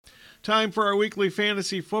Time for our weekly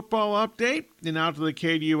fantasy football update. And out to the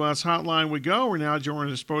KDUS hotline we go. We're now joined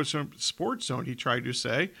in the Sports Zone, he tried to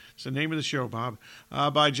say. It's the name of the show, Bob.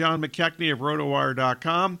 By John McKechnie of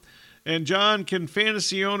RotoWire.com. And John, can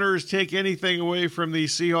fantasy owners take anything away from the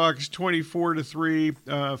Seahawks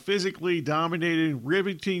 24-3 physically dominating,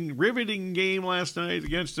 riveting game last night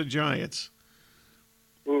against the Giants?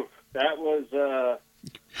 Oof, that was a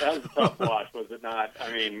tough watch, was it not?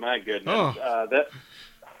 I mean, my goodness.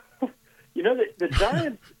 The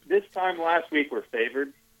Giants this time last week were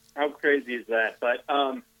favored. How crazy is that? But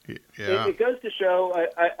it goes to show.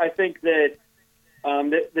 I think that.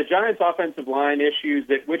 The Giants' offensive line issues,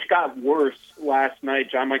 which got worse last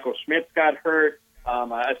night. John Michael Schmitz got hurt.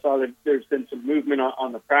 I saw that there's been some movement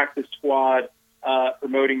on the practice squad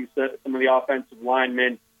promoting some of the offensive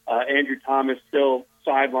linemen. Andrew Thomas still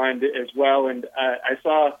sidelined as well. And I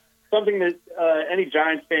saw something that any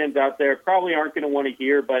Giants fans out there probably aren't going to want to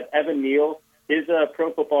hear, but Evan Neal, his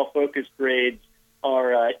Pro Football Focus grades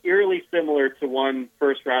are eerily similar to one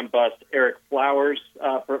first-round bust, Eric Flowers,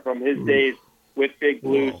 from his days with Big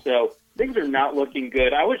Blue. Whoa. So things are not looking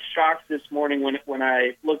good. I was shocked this morning when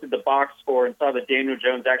I looked at the box score and saw that Daniel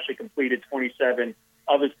Jones actually completed 27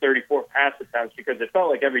 of his 34 pass attempts, because it felt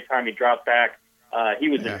like every time he dropped back, he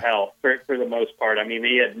was in hell for the most part. I mean,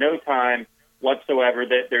 he had no time whatsoever.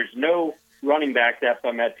 There's no running back depth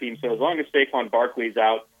on that team. So as long as Saquon Barkley's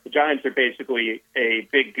out, the Giants are basically a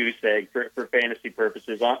big goose egg for fantasy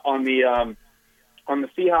purposes. On the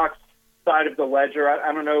Seahawks side of the ledger,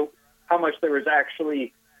 I don't know how much there was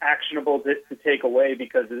actually actionable to take away,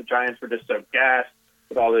 because the Giants were just so gassed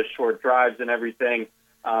with all those short drives and everything.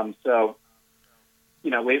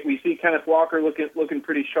 We see Kenneth Walker looking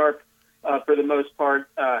pretty sharp for the most part.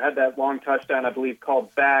 Had that long touchdown, I believe,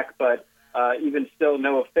 called back, but even still,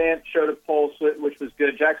 Noah Fant showed a pulse, which was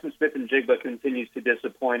good. Jackson Smith and Jigba continues to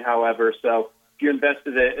disappoint, however. So if you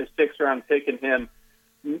invested a sixth-round pick in him,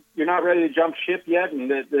 you're not ready to jump ship yet,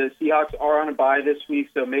 and the Seahawks are on a bye this week,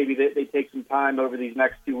 so maybe they take some time over these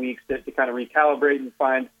next 2 weeks to kind of recalibrate and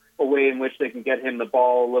find a way in which they can get him the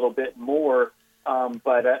ball a little bit more.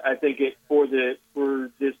 But I think for this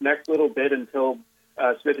next little bit until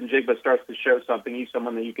Smith and Jigba starts to show something, he's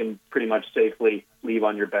someone that you can pretty much safely leave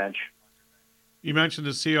on your bench. You mentioned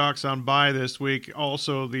the Seahawks on bye this week.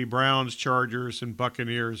 Also, the Browns, Chargers, and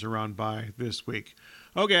Buccaneers are on bye this week.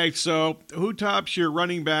 Okay, so who tops your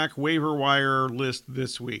running back waiver wire list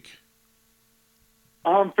this week?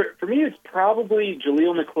 For me, it's probably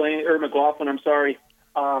Jaleel McLaughlin.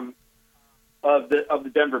 Of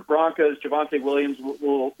the Denver Broncos. Javonte Williams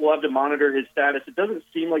will have to monitor his status. It doesn't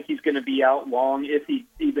seem like he's going to be out long if he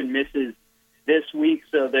even misses this week.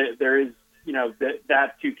 So there is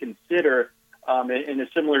that to consider. In a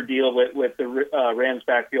similar deal with the Rams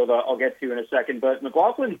backfield, I'll get to in a second. But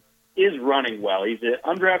McLaughlin is running well. He's an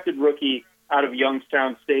undrafted rookie out of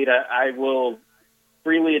Youngstown State. I will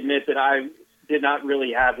freely admit that I did not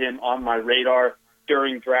really have him on my radar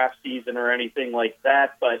during draft season or anything like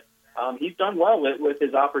that, but he's done well with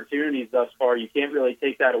his opportunities thus far. You can't really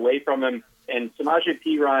take that away from him. And Samaje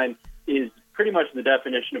Perine is pretty much the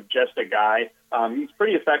definition of just a guy. He's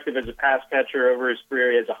pretty effective as a pass catcher over his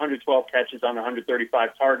career. He has 112 catches on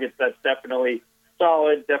 135 targets. That's definitely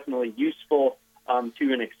solid, definitely useful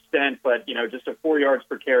to an extent, but just a 4 yards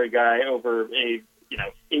per carry guy over a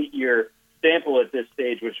 8-year sample at this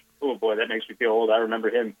stage, which, oh boy, that makes me feel old. I remember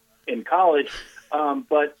him in college.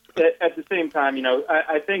 But at the same time,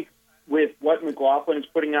 I think with what McLaughlin is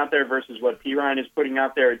putting out there versus what Perine is putting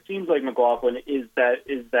out there, it seems like McLaughlin is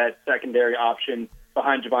that secondary option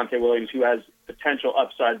behind Javonte Williams, who has potential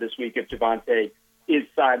upside this week if Javonte is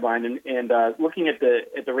sidelined. And looking at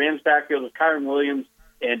the Rams backfield with Kyron Williams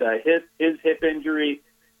and his hip injury,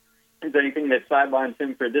 is anything that sidelines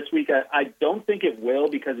him for this week? I don't think it will,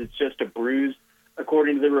 because it's just a bruise,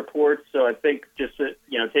 according to the reports. So I think just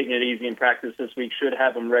taking it easy in practice this week should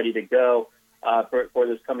have him ready to go for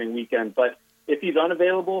this coming weekend. But if he's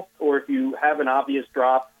unavailable, or if you have an obvious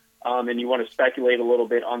drop and you want to speculate a little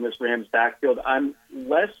bit on this Rams backfield, I'm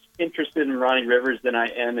less interested in Ronnie Rivers than I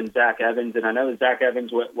am in Zach Evans. And I know that Zach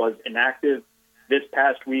Evans was inactive this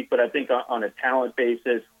past week, but I think on a talent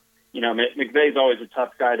basis, McVay's always a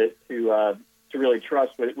tough guy to really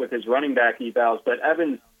trust with his running back evals. But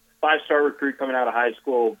Evans, 5-star recruit coming out of high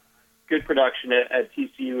school, good production at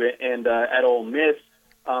TCU and at Ole Miss.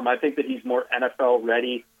 I think that he's more NFL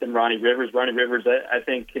ready than Ronnie Rivers. Ronnie Rivers, I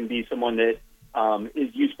think, can be someone that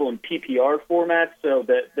is useful in PPR formats, so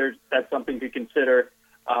that's something to consider.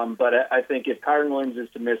 But I think if Kyron Williams is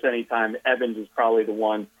to miss any time, Evans is probably the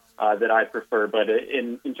one that I prefer. But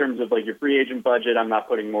in terms of like your free agent budget, I'm not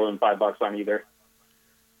putting more than $5 on either.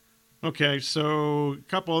 Okay, so a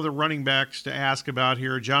couple other running backs to ask about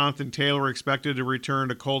here. Jonathan Taylor expected to return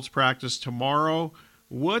to Colts practice tomorrow.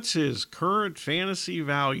 What's his current fantasy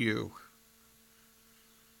value?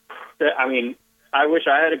 I mean, I wish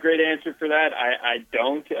I had a great answer for that. I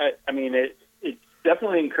don't. I mean, it's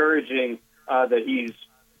definitely encouraging that he's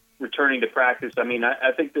returning to practice. I mean,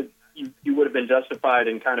 I think that you would have been justified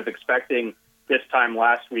in kind of expecting this time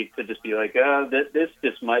last week to just be like, this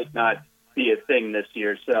just might not be a thing this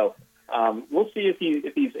year. So we'll see if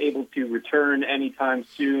he's able to return anytime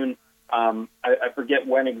soon. I forget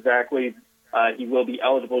when exactly he will be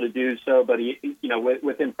eligible to do so, but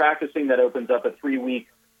within practicing, that opens up a 3-week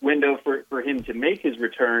window for him to make his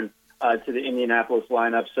return to the Indianapolis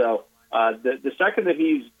lineup. So the second that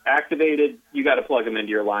he's activated, you got to plug him into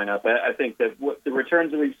your lineup. I think that the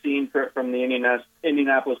returns that we've seen from the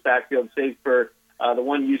Indianapolis backfield, save for the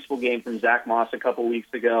one useful game from Zach Moss a couple weeks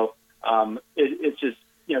ago, it's just,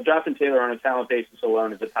 Jonathan Taylor on a talent basis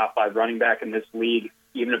alone is a top 5 running back in this league.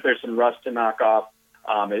 Even if there's some rust to knock off,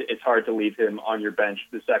 it's hard to leave him on your bench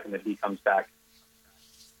the second that he comes back.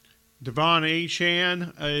 Devon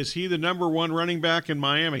Achane, is he the number 1 running back in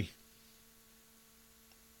Miami?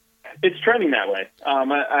 It's trending that way.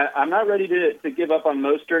 I'm not ready to give up on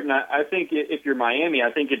Mostert, and I think if you're Miami,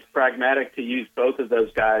 I think it's pragmatic to use both of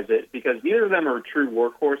those guys because neither of them are true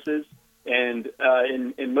workhorses, and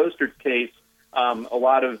in Mostert's case, a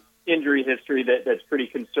lot of injury history that's pretty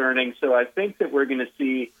concerning. So I think that we're going to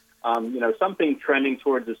see something trending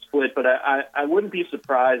towards a split, but I wouldn't be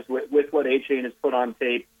surprised with what Achane has put on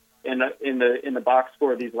tape in the box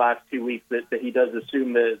score of these last 2 weeks that he does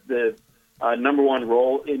assume the number 1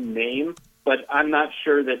 role in name. But I'm not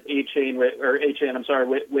sure that Achane,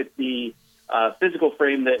 with the physical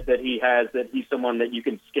frame that he has, that he's someone that you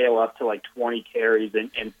can scale up to like 20 carries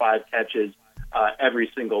and 5 catches every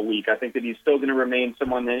single week. I think that he's still going to remain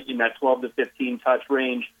someone in that 12 to 15 touch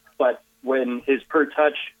range, but when his per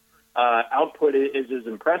touch output is as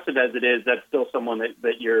impressive as it is, that's still someone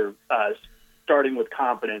that you're starting with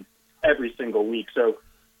confidence every single week. So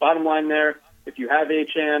bottom line there, if you have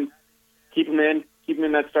Achane, keep him in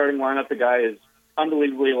that starting lineup. The guy is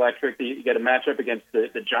unbelievably electric. You get a matchup against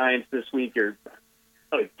the Giants this week. You're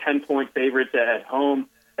 10-point favorites at home.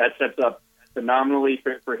 That sets up phenomenally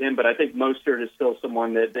for him, but I think Mostert is still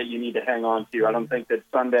someone that you need to hang on to. I don't think that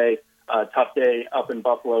Sunday, tough day up in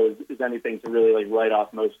Buffalo, is anything to really write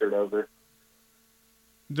off Mostert over.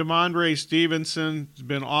 DeMondre Stevenson has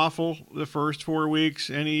been awful the first 4 weeks.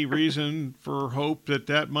 Any reason for hope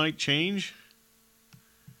that might change?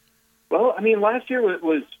 Well, I mean, last year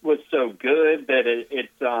was so good that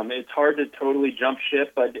it's hard to totally jump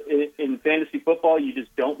ship. But in fantasy football, you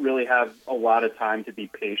just don't really have a lot of time to be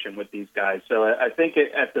patient with these guys. So I think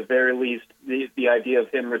at the very least, the idea of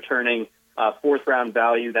him returning 4th round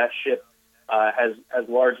value, that ship has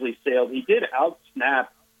largely sailed. He did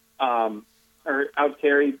out-carry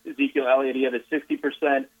Ezekiel Elliott. He had a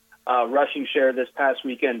 60% rushing share this past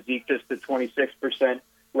weekend. Zeke just a 26%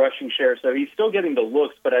 rushing share. So he's still getting the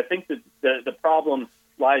looks, but I think that the problem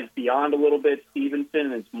lies beyond a little bit Stevenson,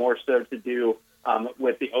 and it's more so to do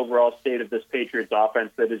with the overall state of this Patriots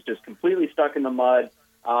offense that is just completely stuck in the mud.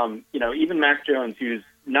 Even Mac Jones, who's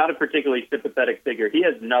not a particularly sympathetic figure, he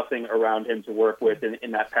has nothing around him to work with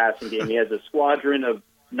in that passing game. He has a squadron of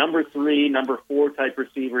number 3, number 4 type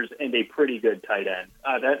receivers and a pretty good tight end.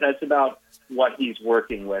 That's about what he's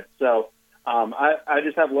working with. So I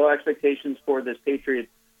just have low expectations for this Patriots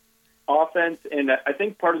offense, and I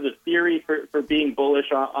think part of the theory for being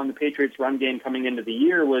bullish on the Patriots run game coming into the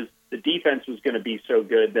year was the defense was going to be so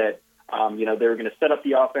good that they were going to set up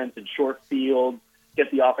the offense in short fields,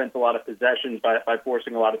 get the offense a lot of possessions by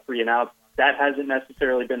forcing a lot of 3 and outs. That hasn't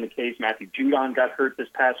necessarily been the case. Matthew Judon got hurt this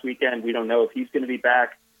past weekend. We don't know if he's going to be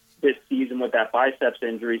back this season with that biceps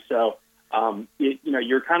injury. So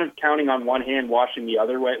you're kind of counting on one hand, washing the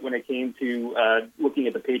other way when it came to looking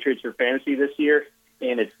at the Patriots for fantasy this year.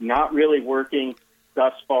 And it's not really working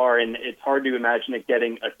thus far, and it's hard to imagine it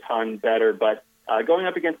getting a ton better. But going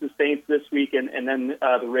up against the Saints this week and then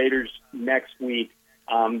the Raiders next week,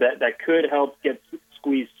 that could help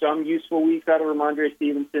squeeze some useful weeks out of Ramondre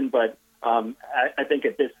Stevenson. But I think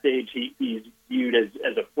at this stage he's viewed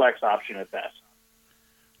as a flex option at best.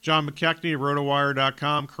 John McKechnie,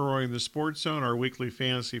 RotoWire.com, covering the Sports Zone, our weekly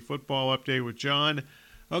fantasy football update with John.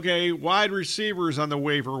 Okay, wide receivers on the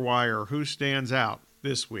waiver wire. Who stands out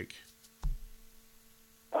this week?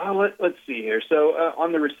 Let's see here. So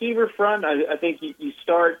on the receiver front, I think you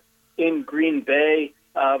start in Green Bay.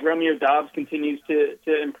 Romeo Doubs continues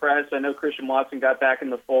to impress. I know Christian Watson got back in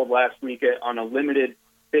the fold last week on a limited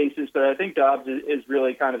basis, but I think Dobbs is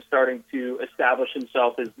really kind of starting to establish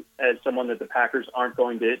himself as someone that the Packers aren't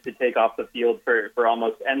going to take off the field for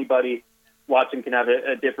almost anybody. Watson can have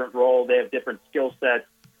a different role. They have different skill sets.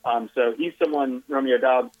 So he's someone, Romeo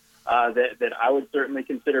Dobbs, that I would certainly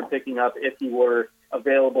consider picking up if he were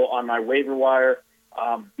available on my waiver wire.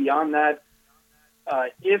 Beyond that,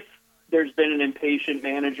 if there's been an impatient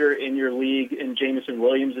manager in your league and Jameson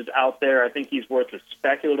Williams is out there, I think he's worth a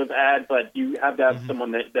speculative add, but you have to have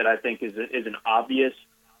someone that I think is an obvious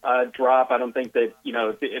drop. I don't think that,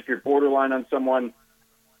 if you're borderline on someone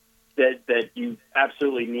that you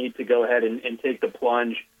absolutely need to go ahead and take the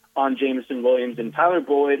plunge on Jameson Williams. And Tyler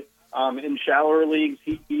Boyd, in shallower leagues,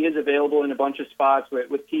 he is available in a bunch of spots.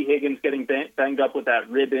 With T. Higgins getting banged up with that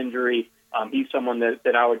rib injury, he's someone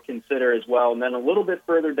that I would consider as well. And then a little bit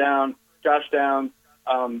further down, Josh Downs,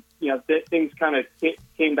 things kind of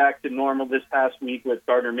came back to normal this past week with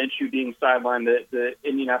Gardner Minshew being sidelined. The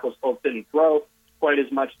Indianapolis Colts didn't throw quite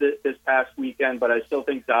as much this past weekend, but I still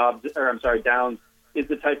think Downs is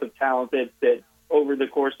the type of talent that over the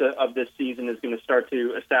course of this season is going to start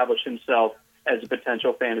to establish himself as a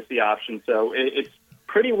potential fantasy option. So it's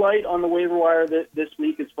pretty light on the waiver wire this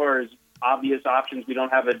week as far as obvious options. We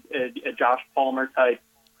don't have a Josh Palmer type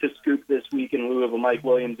to scoop this week in lieu of a Mike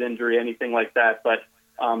Williams injury, anything like that. But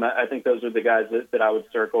I think those are the guys that I would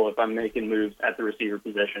circle if I'm making moves at the receiver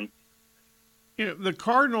position. The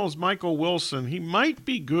Cardinals' Michael Wilson, he might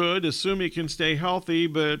be good, assuming he can stay healthy,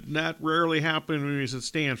 but that rarely happened when he was at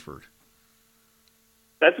Stanford.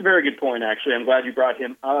 That's a very good point, actually. I'm glad you brought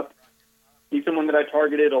him up. He's someone that I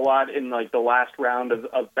targeted a lot in the last round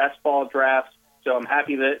of best ball drafts, so I'm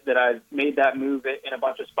happy that I've made that move in a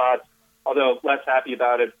bunch of spots, although less happy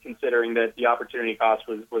about it considering that the opportunity cost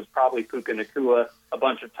was probably Puka Nacua a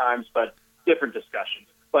bunch of times, but different discussion.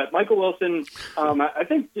 But Michael Wilson, I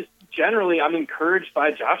think just generally I'm encouraged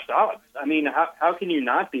by Josh Dobbs. I mean, how can you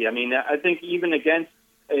not be? I mean, I think even against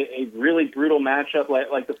a really brutal matchup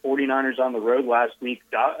like the 49ers on the road last week,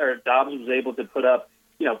 Dobbs was able to put up,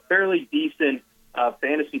 fairly decent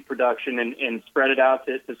fantasy production and spread it out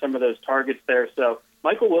to some of those targets there. So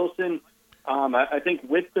Michael Wilson, I think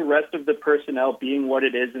with the rest of the personnel being what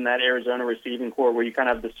it is in that Arizona receiving core, where you kind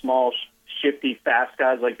of have the small, shifty, fast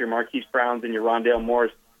guys like your Marquise Browns and your Rondale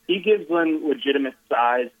Moores, he gives them legitimate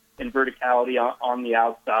size and verticality on the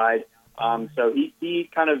outside. So he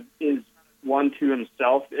kind of is one to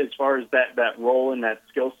himself as far as that role and that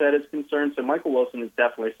skill set is concerned. So Michael Wilson is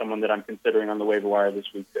definitely someone that I'm considering on the waiver wire this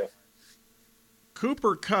week too.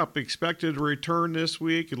 Cooper Kupp expected to return this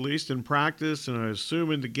week, at least in practice, and I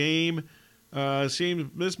assume in the game. Seems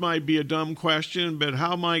this might be a dumb question, but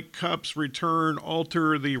how might Kupp's return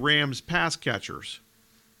alter the Rams' pass catchers?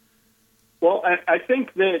 Well, I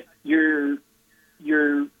think that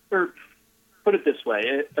or put it this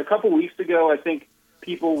way. A couple weeks ago, I think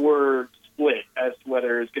people were split as to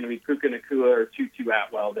whether it was going to be Puka Nacua or Tutu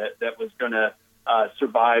Atwell that was going to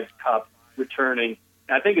survive Kupp returning.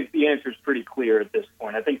 And I think the answer is pretty clear at this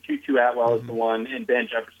point. I think Tutu Atwell is the one, and Ben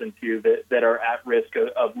Jefferson too, that are at risk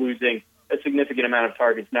of losing a significant amount of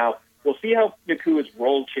targets. Now, we'll see how Nakua's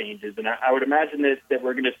role changes, and I would imagine that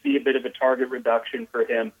we're going to see a bit of a target reduction for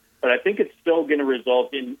him, but I think it's still going to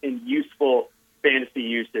result in useful fantasy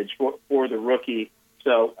usage for the rookie.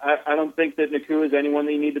 So I don't think that Nacua is anyone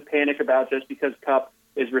that you need to panic about just because Kupp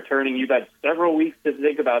is returning. You've had several weeks to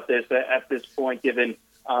think about this at this point, given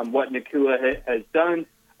what Nacua has done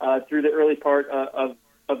through the early part of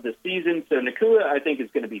the season. So Nacua, I think, is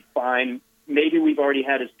going to be fine. Maybe we've already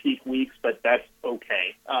had his peak weeks, but that's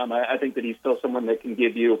okay. I think that he's still someone that can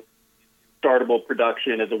give you startable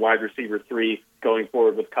production as a wide receiver 3 going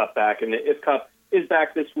forward with Kupp back. And if Kupp is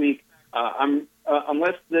back this week,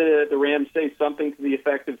 unless the Rams say something to the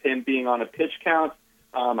effect of him being on a pitch count,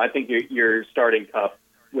 I think you're starting Kupp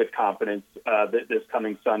with confidence this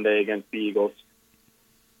coming Sunday against the Eagles.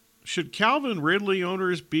 Should Calvin Ridley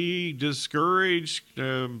owners be discouraged,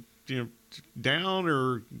 down,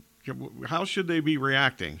 or how should they be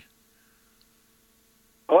reacting?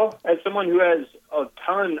 Well, as someone who has a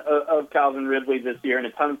ton of Calvin Ridley this year and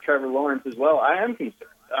a ton of Trevor Lawrence as well, I am concerned.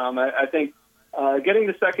 I think getting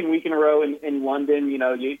the second week in a row in London,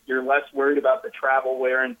 you're less worried about the travel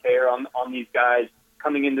wear and tear on these guys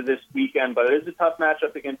coming into this weekend, but it is a tough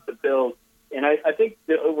matchup against the Bills. And I think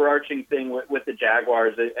the overarching thing with the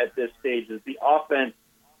Jaguars at this stage is the offense.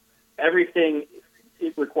 Everything,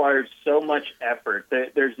 it requires so much effort.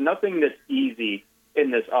 There's nothing that's easy in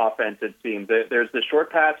this offense, it seems. There's the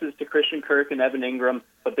short passes to Christian Kirk and Evan Ingram,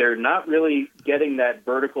 but they're not really getting that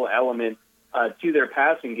vertical element to their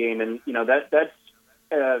passing game. And, that's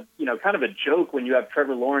kind of a joke when you have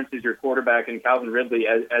Trevor Lawrence as your quarterback and Calvin Ridley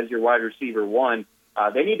as your wide receiver one.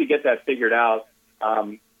 They need to get that figured out.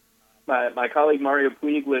 My colleague Mario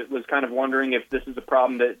Puig was kind of wondering if this is a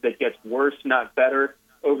problem that gets worse, not better,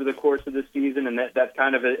 over the course of the season, and that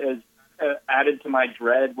kind of has added to my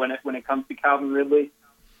dread when it comes to Calvin Ridley.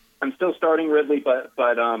 I'm still starting Ridley, but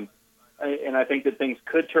I think that things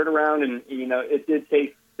could turn around, and it did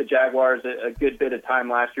take the Jaguars a good bit of time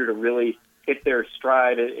last year to really hit their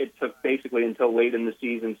stride. It took basically until late in the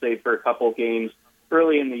season, save for a couple of games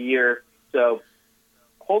early in the year. So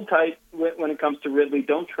hold tight when it comes to Ridley.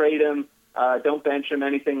 Don't trade him. Don't bench him,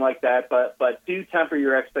 anything like that. But do temper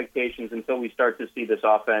your expectations until we start to see this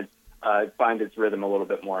offense find its rhythm a little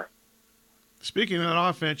bit more. Speaking of that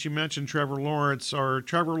offense, you mentioned Trevor Lawrence. Are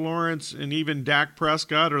Trevor Lawrence and even Dak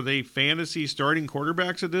Prescott, are they fantasy starting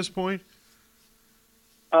quarterbacks at this point?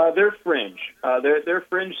 They're fringe. They're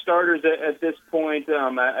fringe starters at this point.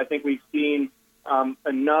 I think we've seen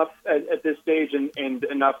enough at this stage and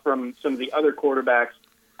enough from some of the other quarterbacks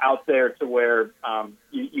out there to where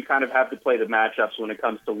you kind of have to play the matchups when it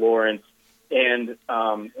comes to Lawrence and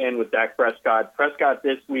with Dak Prescott. Prescott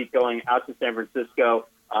this week going out to San Francisco.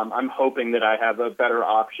 I'm hoping that I have a better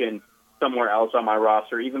option somewhere else on my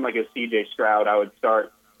roster, even like a C.J. Stroud. I would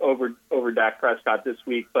start over Dak Prescott this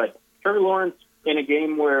week. But Trevor Lawrence, in a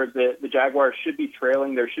game where the Jaguars should be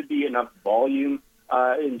trailing, there should be enough volume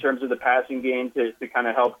in terms of the passing game to kind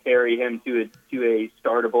of help carry him to a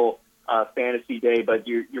startable fantasy day. But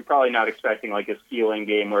you're probably not expecting like a ceiling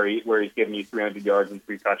game where he's giving you 300 yards and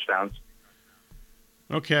 3 touchdowns.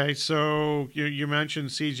 Okay, so you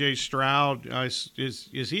mentioned C.J. Stroud. Is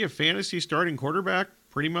he a fantasy starting quarterback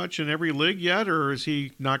pretty much in every league yet, or has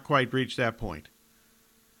he not quite reached that point?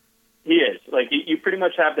 He is. Like, you pretty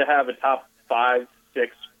much have to have a top 5,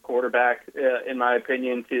 6 quarterback, in my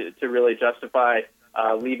opinion, to really justify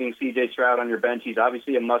leaving C.J. Stroud on your bench. He's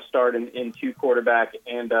obviously a must-start in 2 quarterback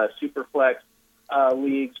and super flex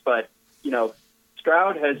leagues, but,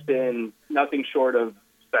 Stroud has been nothing short of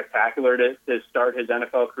spectacular to start his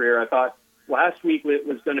NFL career. I thought last week it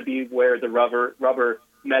was going to be where the rubber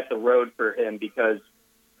met the road for him, because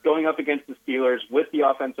going up against the Steelers with the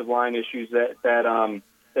offensive line issues that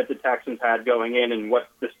the Texans had going in, and what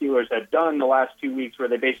the Steelers had done the last 2 weeks where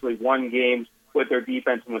they basically won games with their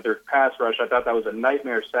defense and with their pass rush, I thought that was a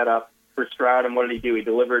nightmare setup for Stroud. And what did he do? He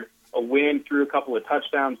delivered a win, threw a couple of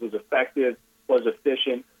touchdowns, was effective, was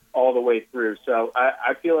efficient all the way through. So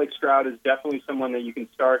I feel like Stroud is definitely someone that you can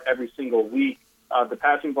start every single week. The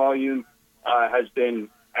passing volume has been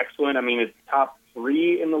excellent. I mean, it's top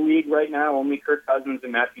 3 in the league right now. Only Kirk Cousins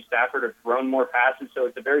and Matthew Stafford have thrown more passes, so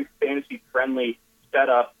it's a very fantasy-friendly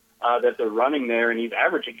setup that they're running there, and he's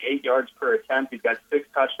averaging 8 yards per attempt. He's got 6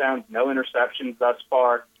 touchdowns, no interceptions thus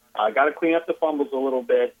far. Got to clean up the fumbles a little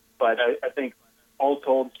bit, but I think all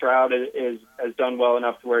told, Stroud has done well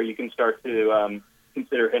enough to where you can start to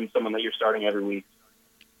consider him someone that you're starting every week.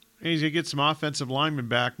 He's going to get some offensive linemen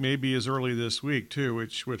back maybe as early this week, too,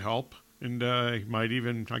 which would help. And he might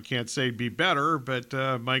even, I can't say be better, but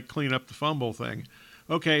might clean up the fumble thing.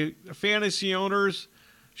 Okay, fantasy owners,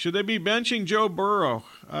 should they be benching Joe Burrow,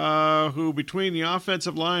 who between the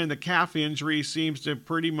offensive line and the calf injury seems to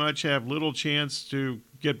pretty much have little chance to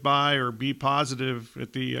get by or be positive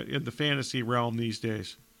in the fantasy realm these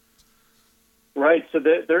days? Right, so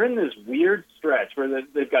they're in this weird stretch where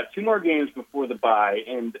they've got 2 more games before the bye,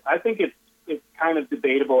 and I think it's kind of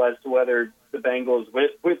debatable as to whether the Bengals,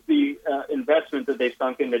 with the investment that they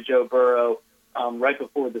sunk into Joe Burrow right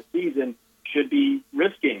before the season, should be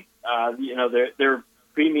risking their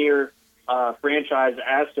premier franchise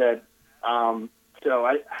asset. So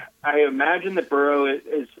I imagine that Burrow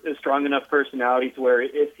is a strong enough personality to where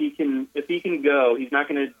if he can go, he's not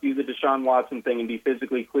going to do the Deshaun Watson thing and be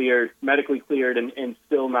physically cleared, medically cleared, and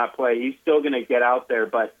still not play. He's still going to get out there,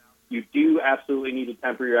 but you do absolutely need to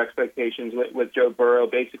temper your expectations with Joe Burrow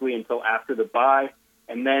basically until after the bye,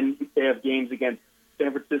 and then they have games against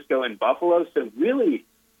San Francisco and Buffalo. So really,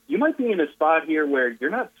 you might be in a spot here where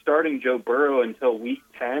you're not starting Joe Burrow until week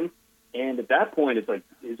 10. And at that point, it's like,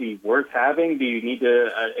 is he worth having? Do you need to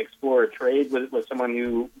explore a trade with someone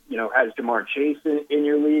who, has Jamar Chase in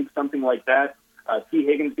your league, something like that? T.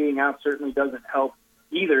 Higgins being out certainly doesn't help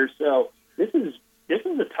either. So this is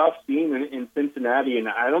a tough scene in Cincinnati, and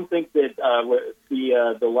I don't think that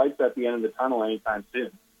the light's at the end of the tunnel anytime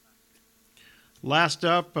soon. Last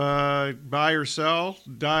up, buy or sell,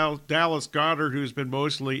 Dallas Goedert, who's been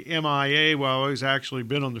mostly MIA while he's actually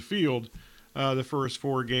been on the field the first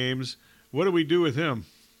 4 games. What do we do with him?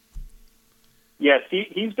 Yes,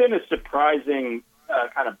 he's been a surprising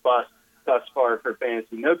kind of bust thus far for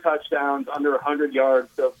fantasy. No touchdowns, under 100 yards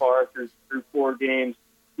so far through 4 games.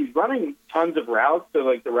 He's running tons of routes, so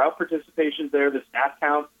like the route participation's there, the snap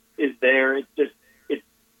count is there. It's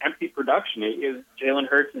empty production. Jalen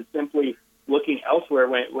Hurts is simply looking elsewhere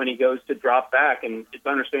when he goes to drop back, and it's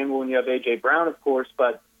understandable when you have A.J. Brown, of course,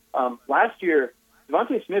 but last year,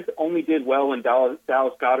 Devontae Smith only did well when Dallas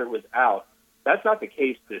Goedert was out. That's not the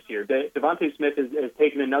case this year. Devontae Smith has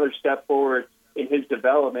taken another step forward in his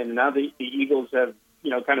development, and now the Eagles have,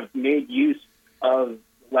 kind of made use of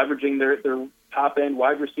leveraging their top-end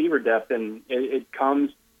wide receiver depth, and it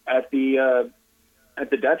comes at the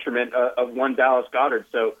detriment of one Dallas Goedert.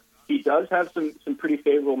 So he does have some pretty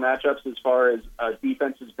favorable matchups as far as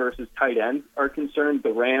defenses versus tight ends are concerned.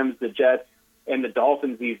 The Rams, the Jets, and the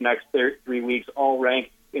Dolphins these next 3 weeks all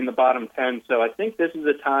rank in the bottom 10. So I think this is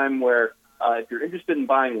a time where if you're interested in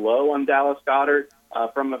buying low on Dallas Goedert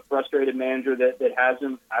from a frustrated manager that has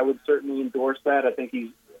him, I would certainly endorse that. I think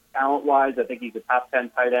he's talent-wise, I think he's a top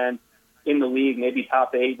 10 tight end in the league, maybe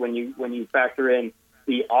top 8 when you factor in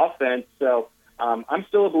the offense. So I'm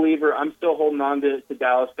still a believer. I'm still holding on to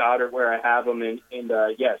Dallas Goedert where I have him. And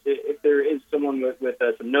yes, if there is someone with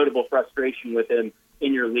some notable frustration with him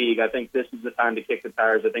in your league, I think this is the time to kick the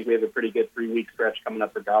tires. I think we have a pretty good 3-week stretch coming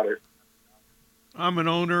up for Goedert. I'm an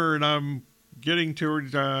owner, and I'm getting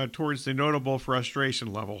towards the notable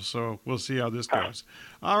frustration level, so we'll see how this goes.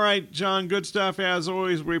 All right, John, good stuff as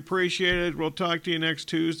always. We appreciate it. We'll talk to you next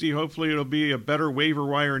Tuesday. Hopefully it'll be a better waiver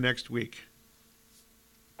wire next week.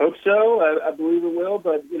 Hope so. I believe it will,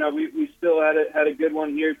 but we still had a good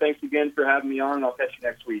one here. Thanks again for having me on. I'll catch you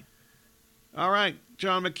next week. All right,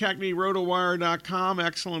 John McKechnie, rotowire.com.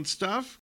 Excellent stuff.